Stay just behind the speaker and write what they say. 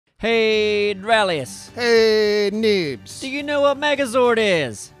Hey, Dralius. Hey, Neebs. Do you know what Megazord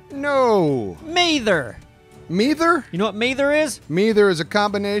is? No. Meither. Meither? You know what Meither is? Meither is a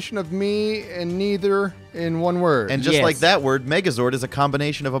combination of me and neither in one word. And just Yes. like that word, Megazord is a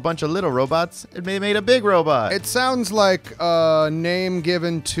combination of a bunch of little robots. It made a big robot. It sounds like a name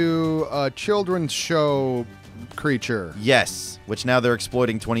given to a children's show creature. Yes, which now they're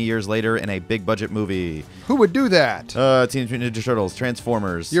exploiting 20 years later in a big budget movie. Who would do that? Teenage Mutant Ninja Turtles,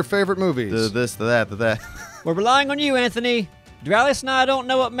 Transformers. Your favorite movies? The this, the that, the that. We're relying on you, Anthony. Dralius and I don't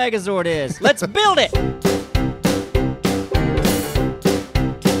know what Megazord is. Let's build it!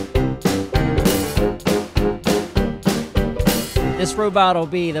 This robot will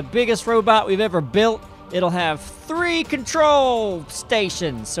be the biggest robot we've ever built. It'll have 3 control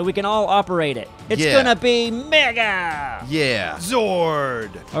stations so we can all operate it. It's Yeah. gonna be mega! Yeah.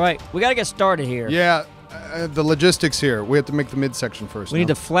 Zord. All right, we gotta get started here. Yeah, the logistics here. We have to make the midsection first. We need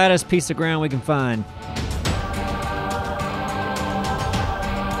the flattest piece of ground we can find.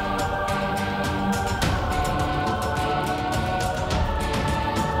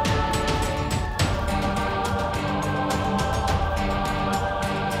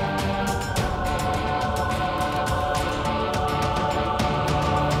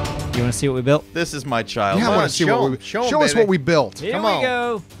 You want to see what we built? This is my child. Yeah, I want to see what we show us what we built. Here Come we on.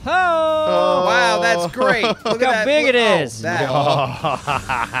 go. Ho! Oh, wow, that's great. Look how big it is. that. Oh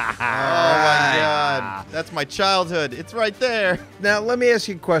my God. That's my childhood. It's right there. Now, let me ask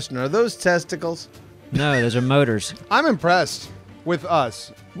you a question. Are those testicles? No, those are motors. I'm impressed with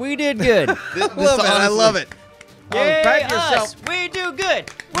us. We did good. I love it. Yay, pat yourself. us. We do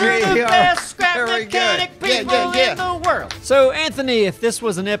good. We're We the are best scrap very mechanic good. Yeah, people yeah, in the world. So, Anthony, if this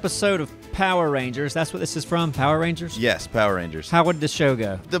was an episode of Power Rangers, that's what this is from, Power Rangers? Yes, Power Rangers. How would the show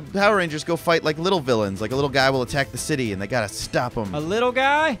go? The Power Rangers go fight like little villains. Like a little guy will attack the city and they gotta stop him. A little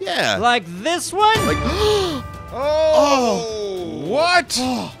guy? Yeah. Like this one? Like, Oh, what?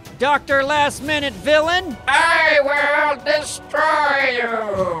 Dr. Last Minute Villain? I will destroy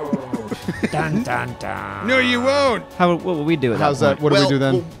you. Dun, dun, dun. No, you won't. What will we do at How's that that? What do we do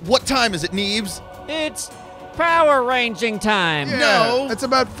then? well, what time is it, Neebs? It's Power Ranging time. Yeah, No. it's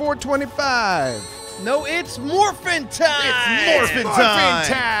about 4:25. No, it's morphin' time. Morphin' time.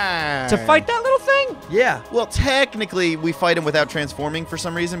 time. To fight that little thing? Yeah. Well, technically, we fight him without transforming for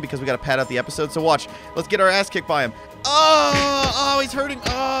some reason because we got to pad out the episode. So watch. Let's get our ass kicked by him. Oh, he's hurting.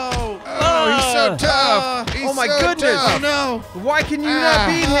 Oh, Oh, he's so tough. He's oh my so goodness. oh tough. no. Why can you not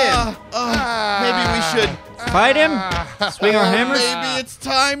beat him? Maybe we should. Fight him? Swing our hammers? Maybe it's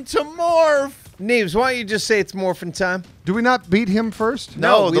time to morph. Neebs, why don't you just say it's morphin' time? Do we not beat him first?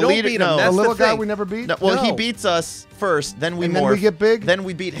 No, we the don't leader- beat him. no. That's The little the guy thing. we never beat? No, well, he No. beats us first, then we And morph. then we get big? Then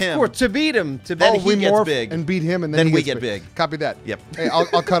we beat him. Or to beat him. Then Oh, he we gets morph big. and beat him, and Then he we gets get big. Copy that. Yep. Hey, I'll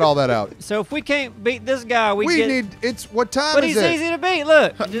cut all that out. So if we can't beat this guy, we We get... need. It's what time But is he's it? easy to beat.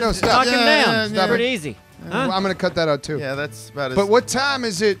 Look, just No, stop. knock him Yeah, down. yeah, It's yeah. pretty easy. Huh? I'm gonna cut that out too. Yeah, that's about as. But what time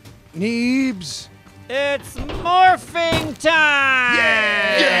is it, Neebs? It's morphing time.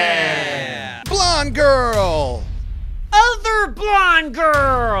 Yeah. Blonde girl. Other blonde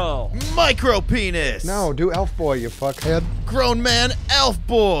girl. Micro penis. No, do Elf Boy, you fuckhead. Grown man elf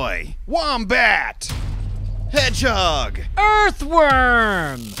boy. Wombat. Hedgehog.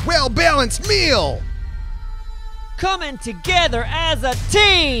 Earthworm. Well balanced meal Coming together as a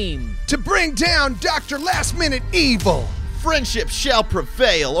team. to bring down Dr. Last Minute Evil. Friendship shall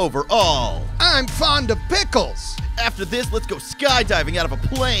prevail over all. I'm fond of pickles. After this, let's go skydiving out of a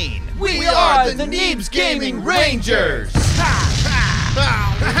plane. We are the Neebs Gaming Rangers.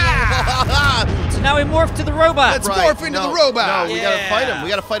 So now we morph to the robot. Let's morph into the robot. No, we gotta fight him. We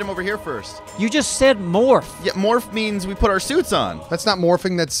gotta fight him over here first. You just said morph. Yeah, morph means we put our suits on. That's not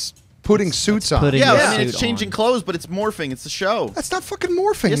morphing, that's putting suits on. putting- Yeah, Yeah. I mean it's Suit changing on. clothes, but it's morphing. It's the show. That's not fucking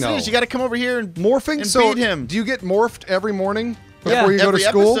morphing, Yes, though. it is. You gotta come over here and morphing, and so beat him. do you get morphed every morning Yeah. before you go Every to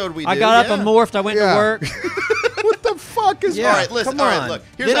school? episode we do. I got yeah. up and morphed. I went Yeah. to work. What the fuck is Yeah. All right, listen. Come All right, on. look.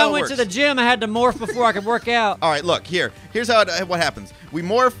 Here's Then I how it went works. to the gym. I had to morph before I could work out. All right, look here. Here's how what happens. We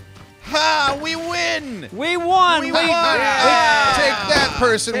morph. Ha! We win. We won. We won. Take that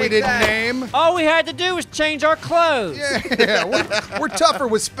person we Take didn't that. name. All we had to do was change our clothes. Yeah, we're tougher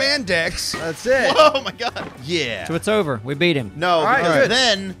with spandex. That's it. Oh my God. Yeah. So it's over. We beat him. No, All right, because good.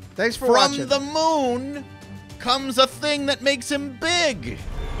 then Thanks for from watching. the moon comes a thing that makes him big.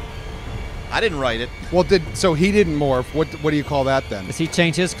 I didn't write it. Well, so he didn't morph. What do you call that then? Does he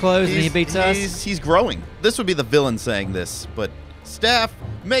change his clothes and he beats us? He's growing. This would be the villain saying this, but staff,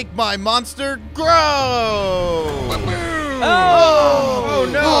 make my monster grow. Oh,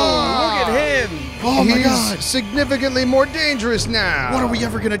 no. Look at him. Oh my He's god. significantly more dangerous now. What are we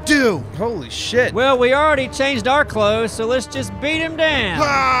ever gonna do? Holy shit. Well, we already changed our clothes, so let's just beat him down.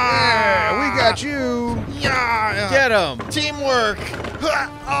 Yeah, we got you. Yeah. Get him. Teamwork.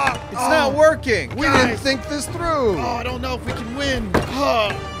 It's not working. We didn't think this through. Oh, I don't know if we can win.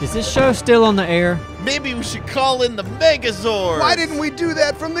 Is this show still on the air? Maybe we should call in the Megazord. Why didn't we do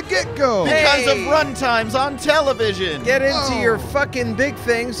that from the get-go? Because of Hey. run times on television. Get into Oh. your fucking big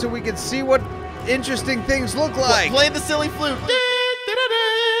thing so we can see what interesting things look like. Play the silly flute.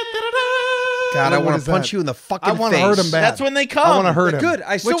 God, I What want is to punch that? you in the fucking I face. want to hurt him bad. That's when they come. I want to hurt him. Good.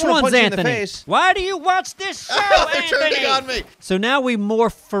 I still Which want to one's punch you in the Anthony? face. Why do you watch this show, They're turning Anthony? on me. So now we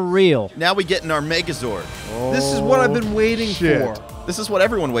morph for real. Now we get in our Megazord. This is what I've been waiting shit. for. This is what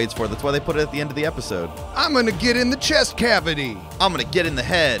everyone waits for. That's why they put it at the end of the episode. I'm gonna get in the chest cavity. I'm gonna get in the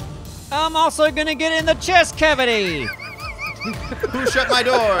head. I'm also gonna get in the chest cavity. Who shut my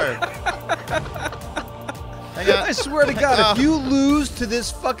door? Hang on. I swear to God, if you lose to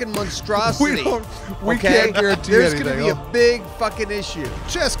this fucking monstrosity, We okay, can't guarantee there's anything. gonna be a big fucking issue.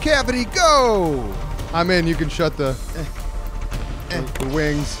 Chest cavity, go! I'm in. You can shut the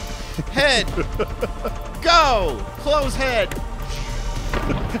wings. Head. Go. Close head.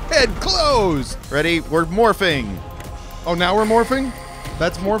 Head closed. Ready? We're morphing. Oh, now we're morphing?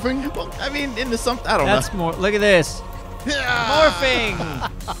 That's morphing? Well, I mean, into something. I don't That's more. Look at this. know.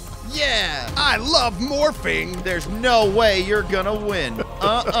 Morphing. Yeah. I love morphing. There's no way you're gonna win.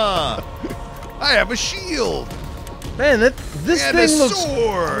 I have a shield. Man, this and thing a looks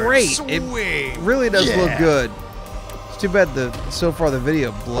sword. great. Swing. It really does look Yeah. good. It's too bad so far the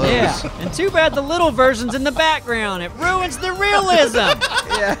video blows. Yeah. And too bad the little version's in the background. It ruins the realism.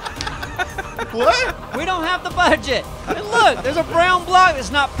 Yeah. What? We don't have the budget. And look, there's a brown block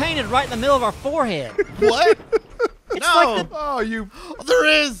that's not painted right in the middle of our forehead. What? It's No. like the Oh, you. There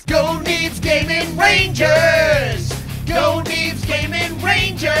is. Go Needs Gaming Rangers! Go Needs Gaming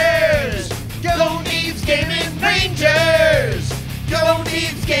Rangers! Go Needs Gaming Rangers! Go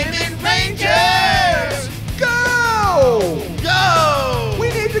Needs Gaming Rangers! Go! Go. We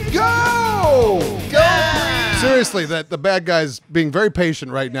need to go! Go. Seriously, that the bad guy's being very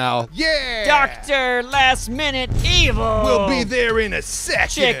patient right now. Yeah! Dr. Last Minute Evil. We'll be there in a second.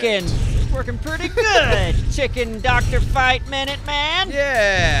 Chicken. Working pretty good. Chicken Doctor Fight Minute Man.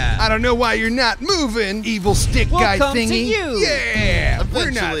 Yeah. I don't know why you're not moving, evil stick We'll guy come to thingy. you. Yeah! We're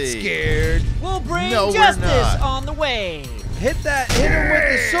not Eventually. scared. We'll bring No, we're justice not. on the way. Hit him with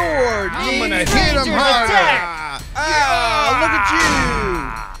the sword. I'm gonna These hit him Rangers harder. attack. Ah,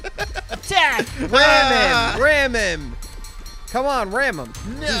 look at Attack. you. Ram him. Come on, ram him.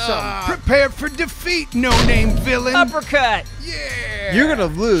 Do something. Prepare for defeat, no-name villain. Uppercut. Yeah! You're gonna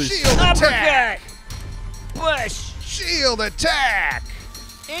lose. Shield attack! Uppercut. Push. Shield attack!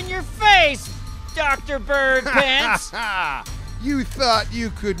 In your face, Dr. Bird Pants. You thought you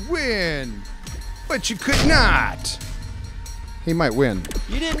could win, but you could not. He might win.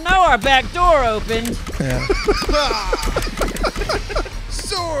 You didn't know our back door opened.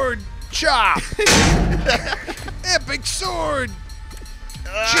 Sword chop! Epic sword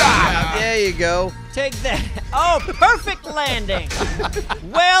chop! There you go. Take that. Oh, perfect landing.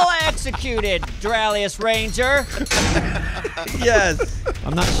 Well executed, Dralius Ranger. Yes.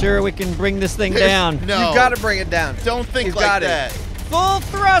 I'm not sure we can bring this thing down. No. You gotta bring it down. Don't think You've like got it. that. Full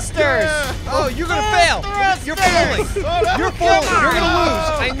thrusters. Oh, you're gonna Full fail. thrusters. You're falling. You're falling. You're gonna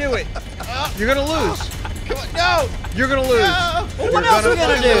lose. I knew it. You're gonna lose. Come on. No. You're gonna lose. No. Well, what else are we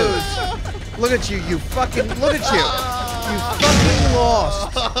gonna fucking do? lose. Look at you. You fucking. Look at you. You fucking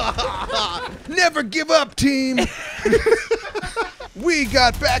lost. Never give up, team! We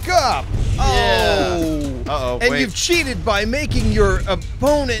got back up! Oh. Uh-oh. And Wait. you've cheated by making your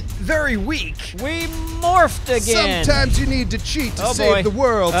opponent very weak. We morphed again. Sometimes you need to cheat to Oh, save boy. the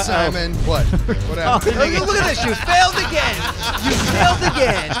world, Uh-oh. Simon. What? What happened? Oh, look at this. You failed again. You failed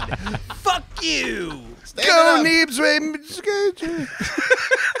again. Fuck you. Stand Go, up. Neebs!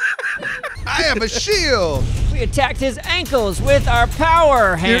 I have a shield! We attacked his ankles with our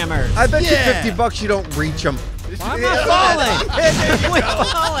power hammers. I bet Yeah. you $50 you don't reach him. Why am I falling? We're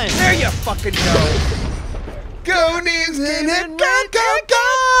falling. There you fucking go. Go, Neebs! Go, go,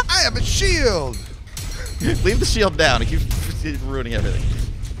 go! I have a shield! Leave the shield down. It keeps ruining everything.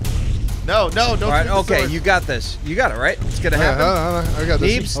 No, don't. All right, shoot the okay, sword. you got this. You got it, right? It's gonna happen. I got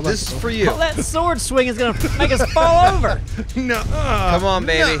this. Neebs, Hold on. this is for you. Well, that sword swing is gonna make us fall over. No. Come on,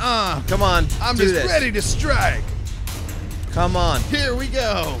 baby. Come on. I'm do just this. ready to strike. Come on. Here we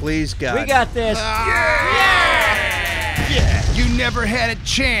go. Please, God. We got this. Yeah! You never had a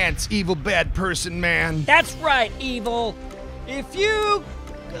chance, evil bad person, man. That's right, evil. If you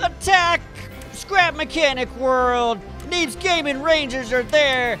attack Scrap Mechanic World. Neebs Gaming Rangers are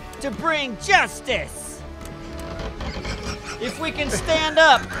there to bring justice. If we can stand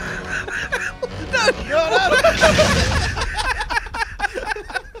up.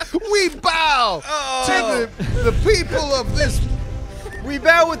 We bow to the people of this. We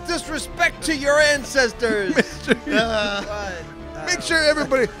bow with disrespect to your ancestors. Make sure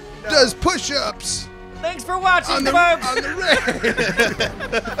everybody does push-ups Thanks for watching, on the folks.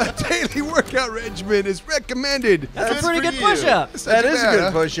 A daily workout regimen is recommended. That's a pretty good push-up. That is a good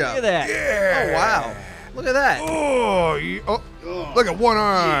Look push-up. at that. Yeah. Oh, wow. Look at that. Oh, look at one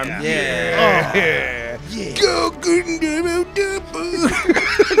arm. Yeah. Go good and do.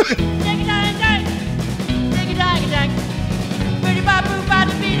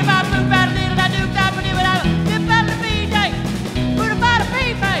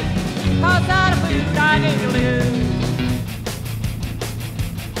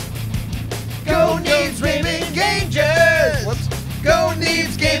 Go Neebs Gaming Rangers! Go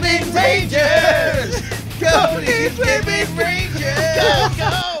Neebs Gaming Rangers! Go Neebs Gaming Rangers!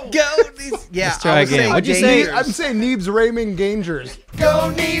 Go these. Yeah. Let's try again. What'd you say? I'm saying Neebs Raymond Gangers.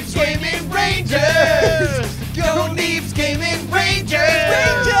 Go Neebs Gaming Rangers! Go Neebs Gaming Rangers!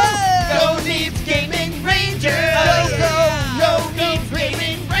 Go Neebs Gaming Rangers! Go Neebs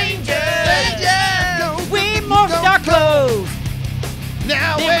Gaming Rangers! We morphed our clothes.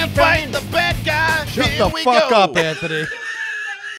 Now we're fighting the bad guy. Shut Here the we fuck go. up, Anthony.